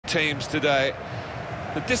teams today.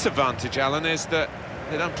 The disadvantage, Alan, is that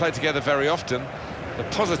they don't play together very often. The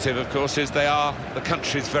positive, of course, is they are the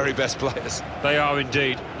country's very best players. They are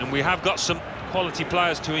indeed, and we have got some quality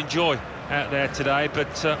players to enjoy out there today,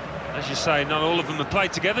 but as you say, not all of them have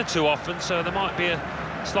played together too often, so there might be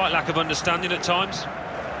a slight lack of understanding at times.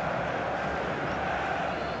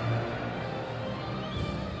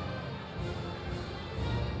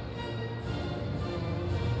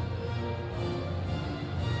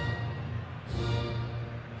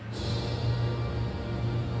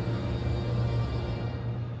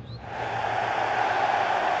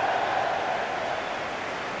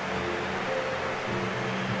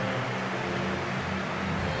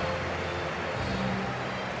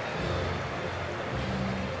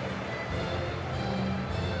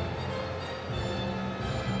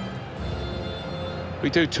 We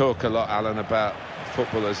do talk a lot, Alan, about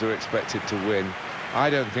footballers who are expected to win. I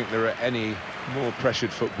don't think there are any more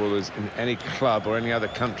pressured footballers in any club or any other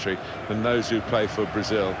country than those who play for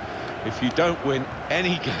Brazil. If you don't win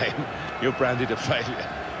any game, you're branded a failure.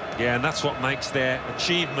 Yeah, and that's what makes their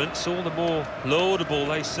achievements all the more laudable.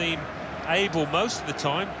 They seem able most of the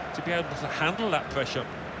time to be able to handle that pressure.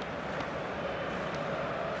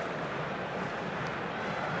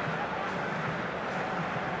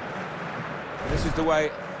 This is the way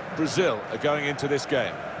Brazil are going into this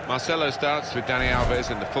game. Marcelo starts with Dani Alves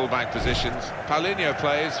in the full-back positions. Paulinho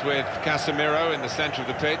plays with Casemiro in the centre of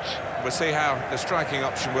the pitch. We'll see how the striking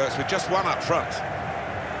option works with just one up front.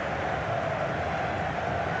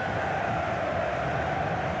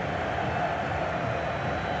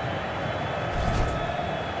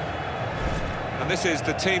 And this is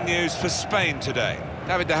the team news for Spain today.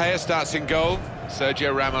 David De Gea starts in goal.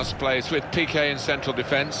 Sergio Ramos plays with Piqué in central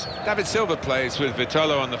defence. David Silva plays with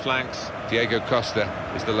Vitolo on the flanks. Diego Costa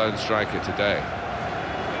is the lone striker today.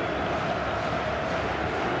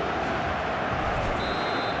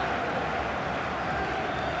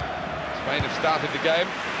 Spain have started the game.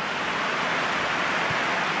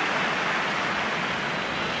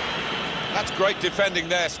 That's great defending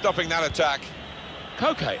there, stopping that attack.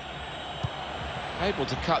 Koke able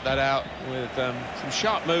to cut that out with some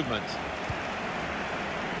sharp movement.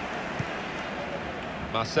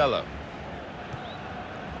 Marcelo.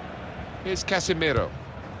 Here's Casemiro.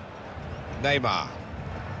 Neymar.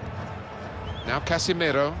 Now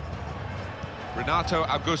Casemiro. Renato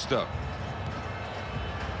Augusto.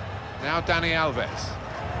 Now Dani Alves.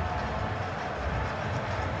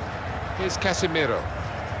 Here's Casemiro.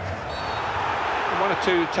 One or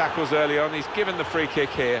two tackles early on. He's given the free kick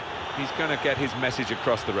here. He's going to get his message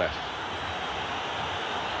across the ref.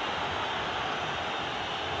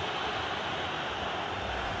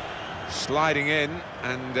 Sliding in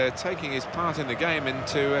and taking his part in the game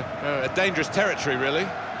into a dangerous territory, really.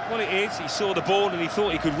 Well, it is. He saw the ball and he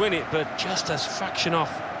thought he could win it, but just a fraction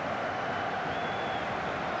off.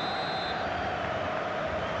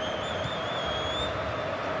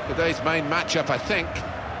 Today's main matchup, I think,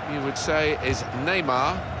 you would say, is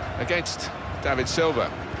Neymar against David Silva.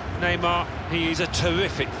 Neymar, he is a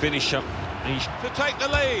terrific finisher. To take the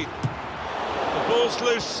lead. The ball's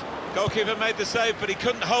loose. Goalkeeper made the save, but he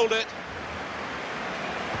couldn't hold it.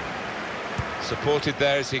 Supported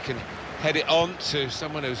there as he can head it on to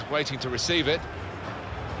someone who's waiting to receive it.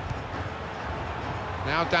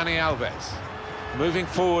 Now Dani Alves. Moving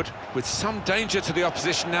forward with some danger to the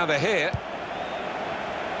opposition now they're here.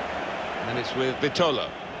 And it's with Vitolo.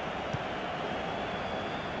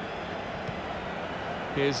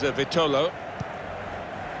 Here's Vitolo.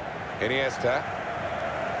 Iniesta.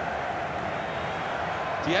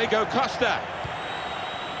 Diego Costa.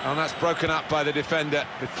 And that's broken up by the defender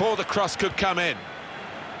before the cross could come in.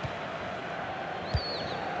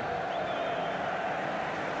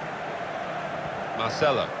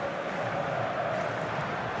 Marcelo.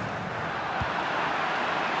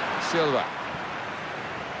 Silva.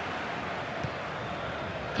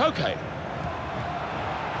 Koke.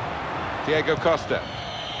 Diego Costa.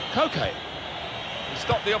 Koke.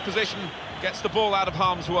 Stop the opposition, gets the ball out of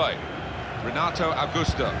harm's way. Renato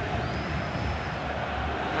Augusto.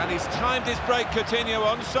 And he's timed his break, Coutinho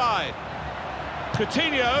onside.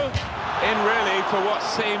 Coutinho in really for what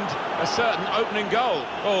seemed a certain opening goal.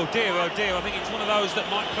 Oh dear, I think it's one of those that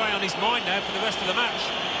might play on his mind now for the rest of the match.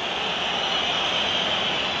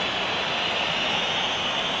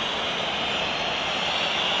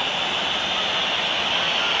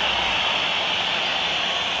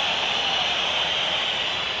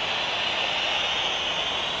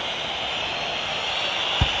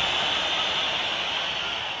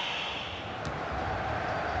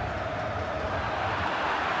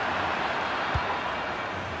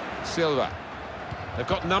 Silva. They've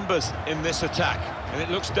got numbers in this attack, and it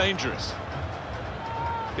looks dangerous.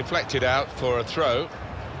 Deflected out for a throw.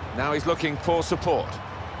 Now he's looking for support.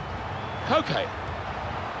 Koke.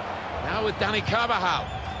 Now with Dani Carvajal.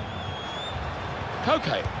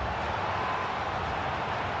 Koke.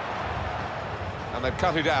 And they've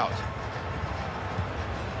cut it out.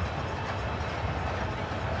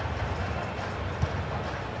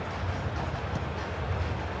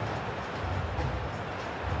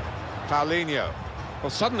 Paulinho. Well,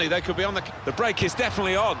 suddenly they could be on the break is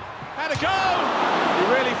definitely on. And a goal! He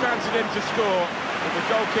really fancied him to score, but the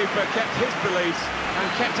goalkeeper kept his beliefs and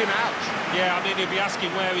kept him out. Yeah, I mean, he'll be asking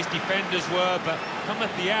where his defenders were, but cometh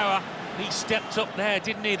the hour, he stepped up there,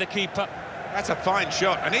 didn't he, the keeper? That's a fine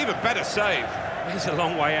shot, an even better save. He's a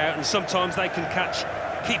long way out, and sometimes they can catch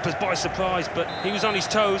keepers by surprise, but he was on his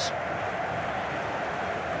toes.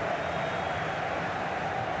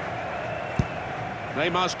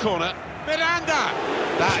 Neymar's corner. Miranda!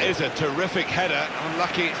 That is a terrific header.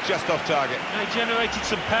 Unlucky it's just off target. They generated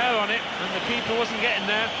some power on it, and the keeper wasn't getting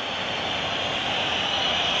there.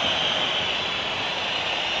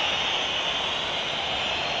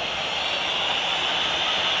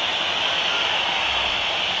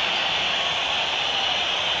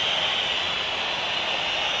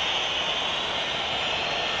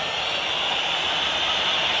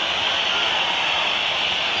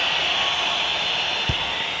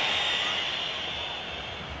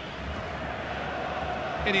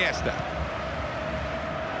 Iniesta.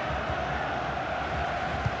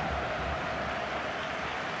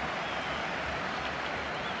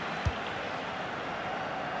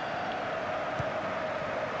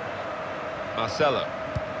 Marcelo.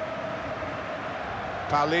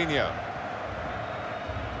 Paulinho.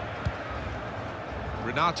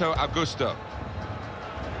 Renato Augusto.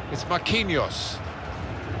 It's Marquinhos.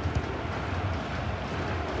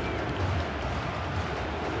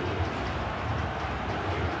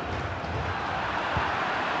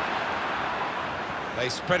 They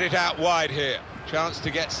spread it out wide here. Chance to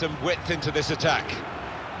get some width into this attack.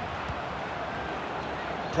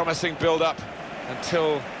 Promising build-up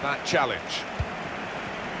until that challenge.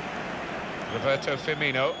 Roberto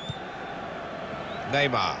Firmino.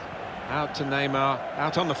 Neymar. Out to Neymar.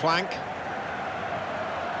 Out on the flank.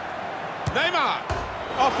 Neymar!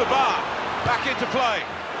 Off the bar. Back into play.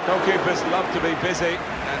 Goalkeepers love to be busy,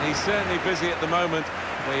 and he's certainly busy at the moment.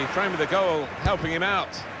 The frame of the goal helping him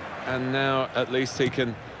out. And now at least he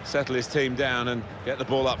can settle his team down and get the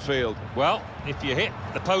ball upfield. Well, if you hit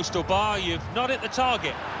the postal bar, you've not hit the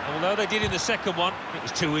target. Although they did in the second one, it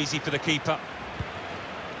was too easy for the keeper.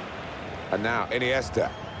 And now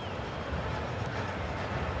Iniesta.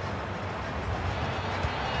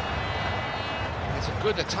 It's a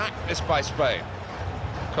good attack, this by Spain.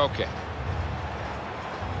 Koke.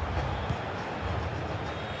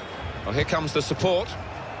 Well, here comes the support.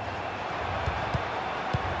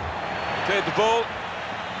 Cleared the ball.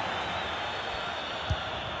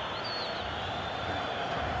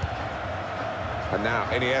 And now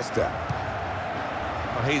Iniesta.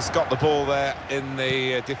 Well, he's got the ball there in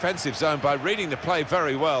the defensive zone by reading the play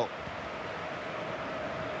very well.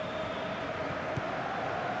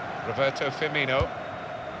 Roberto Firmino.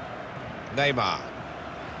 Neymar.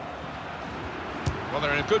 Well,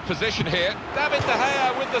 they're in a good position here. David De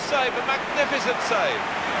Gea with the save, a magnificent save.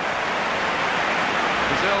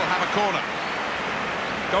 Brazil have a corner.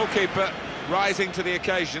 Goalkeeper rising to the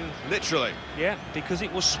occasion, literally. Yeah, because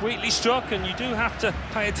it was sweetly struck, and you do have to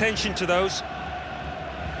pay attention to those.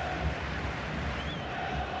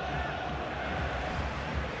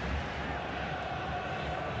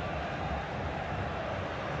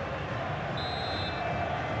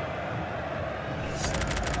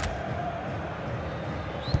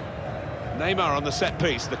 Neymar on the set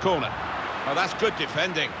piece, the corner. Oh, that's good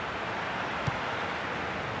defending.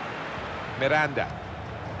 Miranda.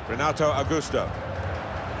 Renato Augusto.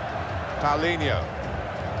 Paulinho.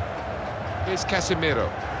 Here's Casemiro.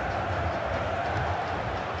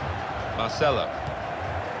 Marcelo.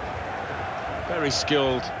 Very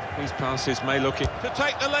skilled. These passes may look it. To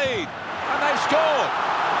take the lead. And they've scored.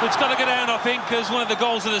 It's got to go down, I think, as one of the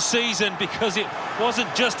goals of the season, because it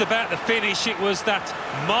wasn't just about the finish, it was that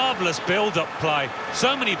marvellous build-up play.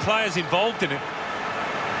 So many players involved in it.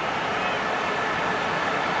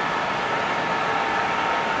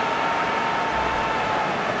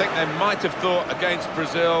 I think they might have thought against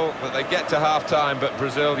Brazil that they get to half-time, but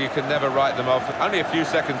Brazil, you can never write them off. Only a few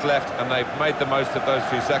seconds left, and they've made the most of those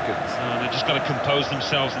few seconds. Oh, they've just got to compose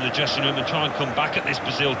themselves in the dressing room and try and come back at this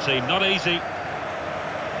Brazil team. Not easy.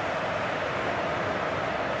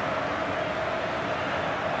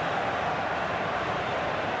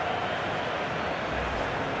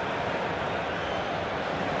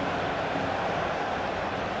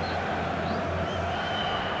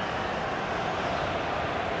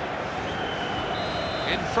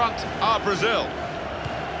 front are Brazil.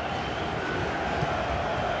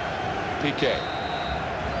 Piqué.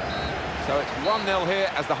 So it's 1-0 here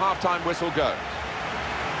as the half-time whistle goes.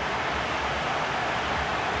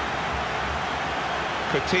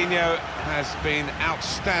 Coutinho has been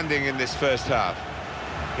outstanding in this first half.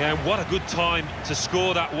 Yeah, and what a good time to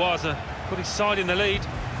score that was. Put his side in the lead.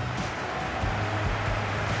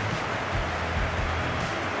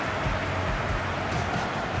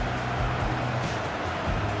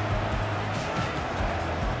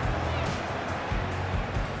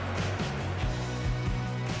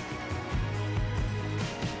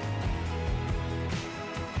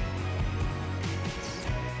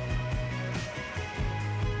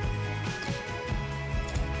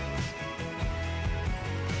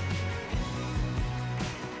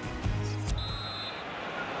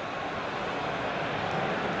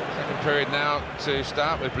 Period now to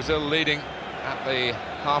start, with Brazil leading at the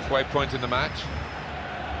halfway point in the match.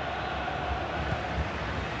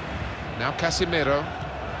 Now Casemiro.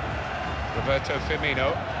 Roberto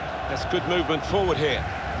Firmino. That's good movement forward here.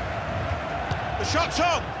 The shot's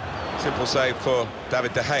on! Simple save for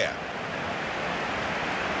David De Gea.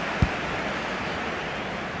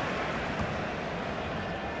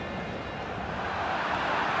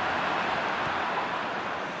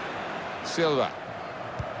 Silva.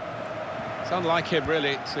 It's unlike him,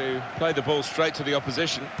 really, to play the ball straight to the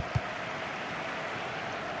opposition.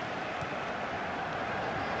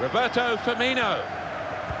 Roberto Firmino.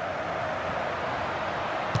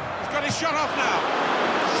 He's got his shot off now.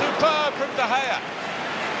 Superb from De Gea.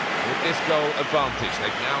 With this goal advantage,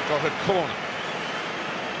 they've now got a corner.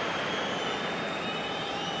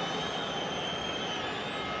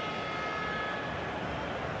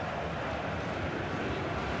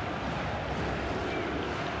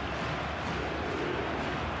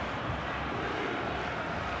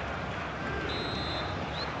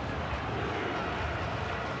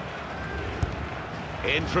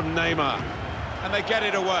 In from Neymar, and they get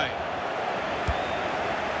it away.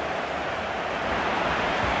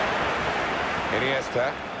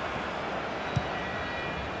 Iniesta.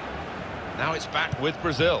 Now it's back with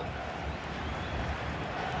Brazil.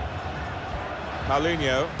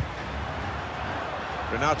 Paulinho.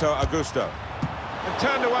 Renato Augusto. And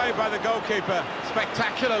turned away by the goalkeeper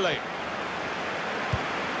spectacularly.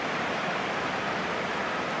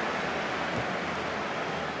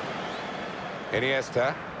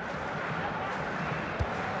 Iniesta.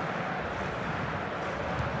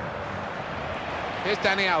 Here's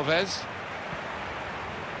Dani Alves.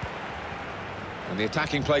 And the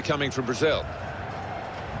attacking play coming from Brazil.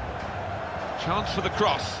 Chance for the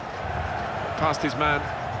cross. Past his man.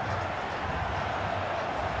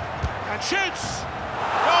 And shoots!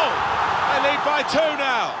 Goal! They lead by 2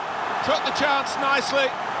 now. Took the chance nicely,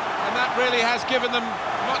 and that really has given them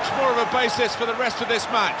much more of a basis for the rest of this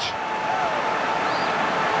match.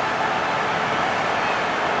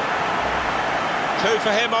 Two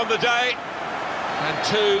for him on the day, and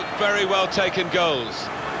 2 very well taken goals.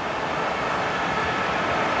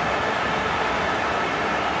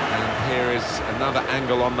 And here is another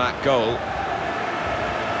angle on that goal.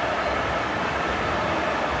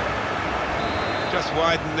 Just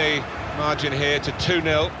widen the margin here to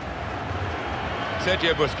 2-0.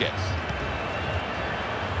 Sergio Busquets.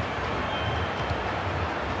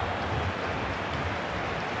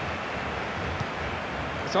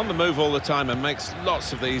 It's on the move all the time and makes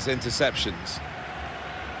lots of these interceptions.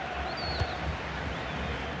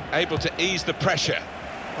 Able to ease the pressure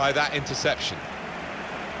by that interception.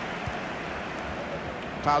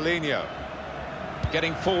 Paulinho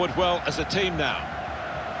getting forward well as a team now.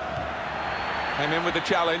 Came in with the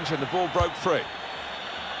challenge and the ball broke free.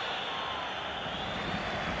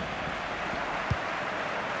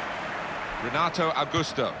 Renato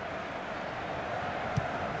Augusto.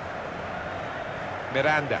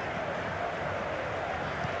 Miranda.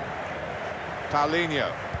 Paulinho.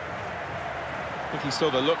 I think he saw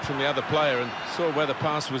the look from the other player and saw where the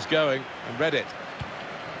pass was going and read it.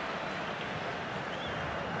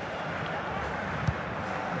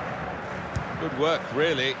 Good work,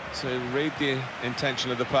 really, to read the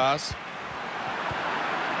intention of the pass.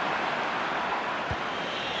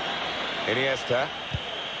 Iniesta.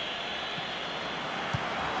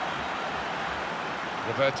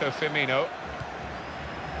 Roberto Firmino.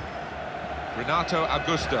 Renato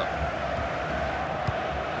Augusto.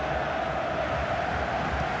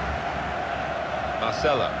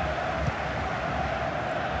 Marcelo.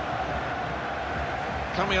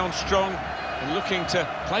 Coming on strong and looking to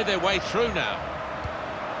play their way through now.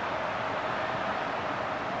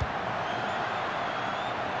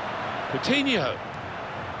 Coutinho.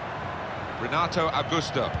 Renato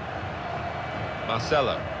Augusto.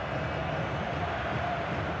 Marcelo.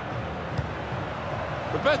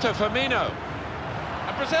 Roberto Firmino.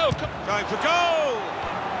 And Brazil Going for goal!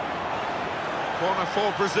 Corner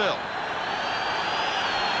for Brazil.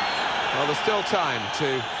 Well, there's still time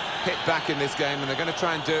to hit back in this game, and they're going to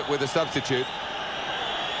try and do it with a substitute.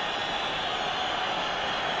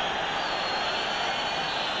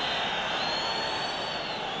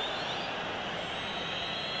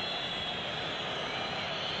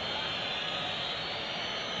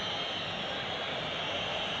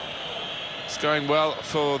 It's going well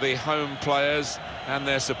for the home players and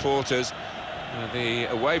their supporters. The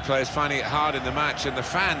away players finding it hard in the match, and the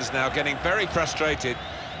fans now getting very frustrated.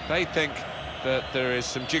 They think that there is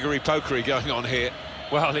some jiggery-pokery going on here.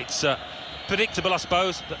 Well, it's predictable, I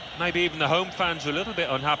suppose, but maybe even the home fans are a little bit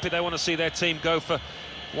unhappy. They want to see their team go for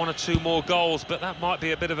 1 or 2 more goals, but that might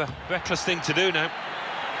be a bit of a reckless thing to do now.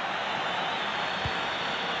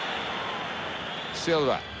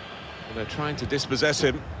 Silva. Well, they're trying to dispossess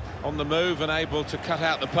him on the move and able to cut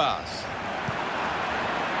out the pass.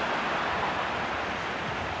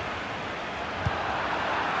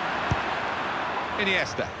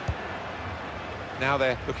 Iniesta. Now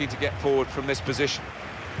they're looking to get forward from this position.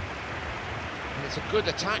 And it's a good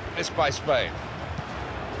attack missed by Spain.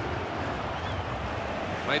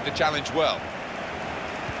 Made the challenge well.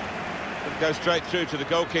 Could go straight through to the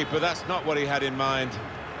goalkeeper. That's not what he had in mind.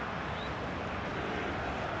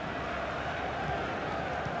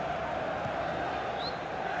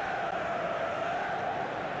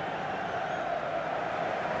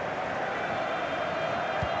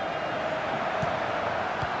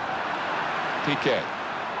 Piqué.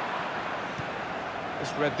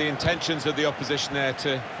 Just read the intentions of the opposition there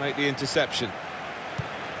to make the interception.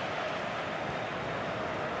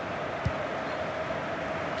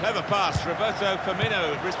 Clever pass, Roberto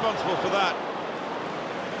Firmino responsible for that.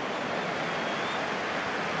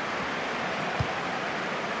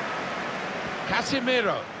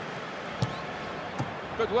 Casemiro.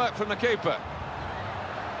 Good work from the keeper.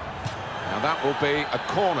 Now that will be a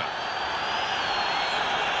corner.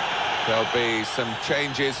 There'll be some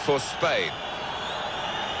changes for Spain.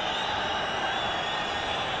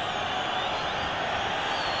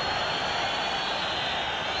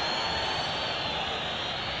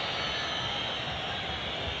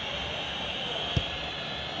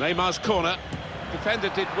 Neymar's corner. Defender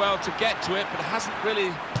did well to get to it, but hasn't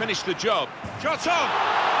really finished the job. Shot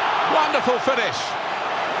on! Wonderful finish!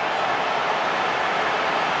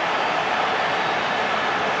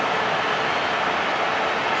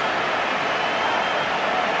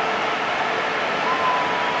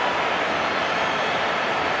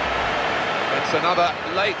 It's another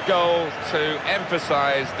late goal to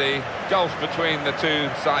emphasise the gulf between the two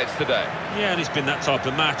sides today. Yeah, and it's been that type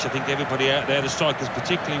of match. I think everybody out there, the strikers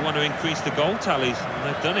particularly, want to increase the goal tallies,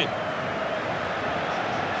 and they've done it.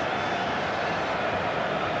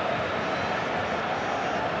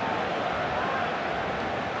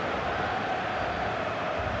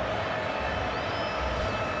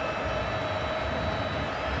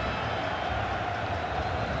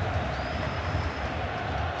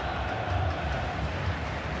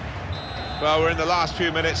 Well, we're in the last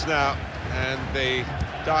few minutes now, and the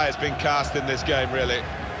die has been cast in this game, really.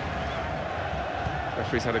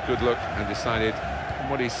 Referee's had a good look and decided, from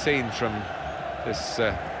what he's seen from this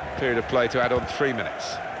period of play, to add on 3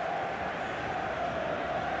 minutes.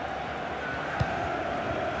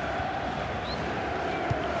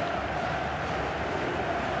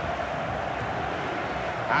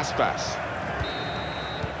 Aspas.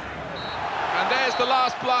 And there's the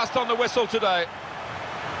last blast on the whistle today.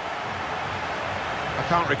 I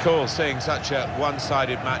can't recall seeing such a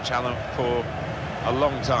one-sided match, Alan, for a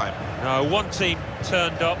long time. No, one team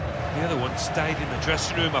turned up, the other one stayed in the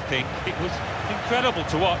dressing room, I think. It was incredible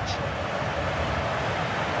to watch.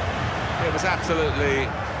 It was absolutely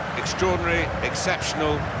extraordinary,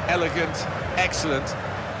 exceptional, elegant, excellent.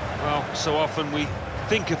 Well, so often we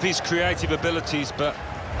think of his creative abilities, but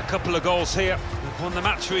a couple of goals here have won the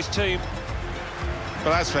match for his team.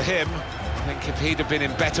 But as for him, I think if he'd have been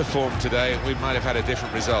in better form today, we might have had a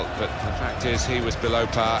different result. But the fact is, he was below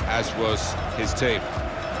par, as was his team.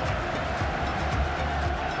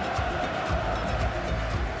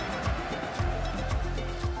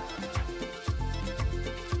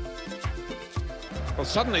 Well,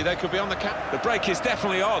 suddenly they could be on the cap. The break is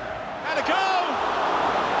definitely on. And a goal!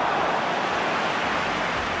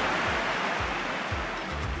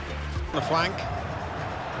 On the flank.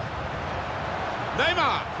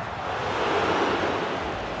 Neymar!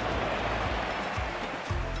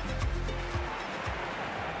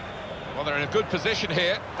 Well, they're in a good position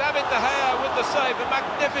here. David De Gea with the save, a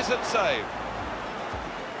magnificent save.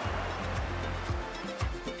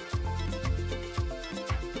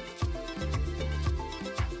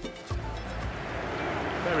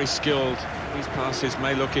 Very skilled. These passes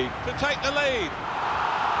may look to take the lead.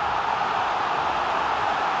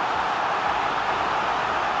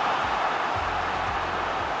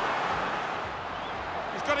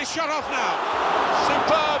 He's got his shot off now.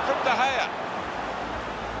 Superb from De Gea.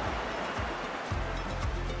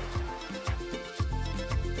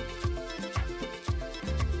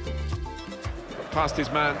 Past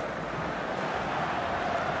his man.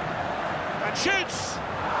 And shoots!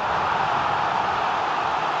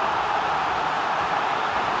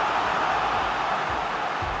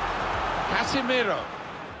 Casemiro.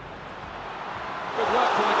 Good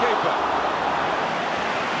work from the keeper.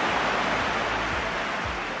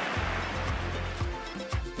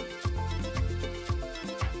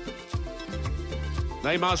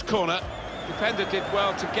 Neymar's corner. Defender did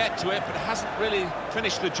well to get to it, but hasn't really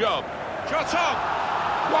finished the job. Shot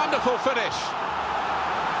on! Wonderful finish.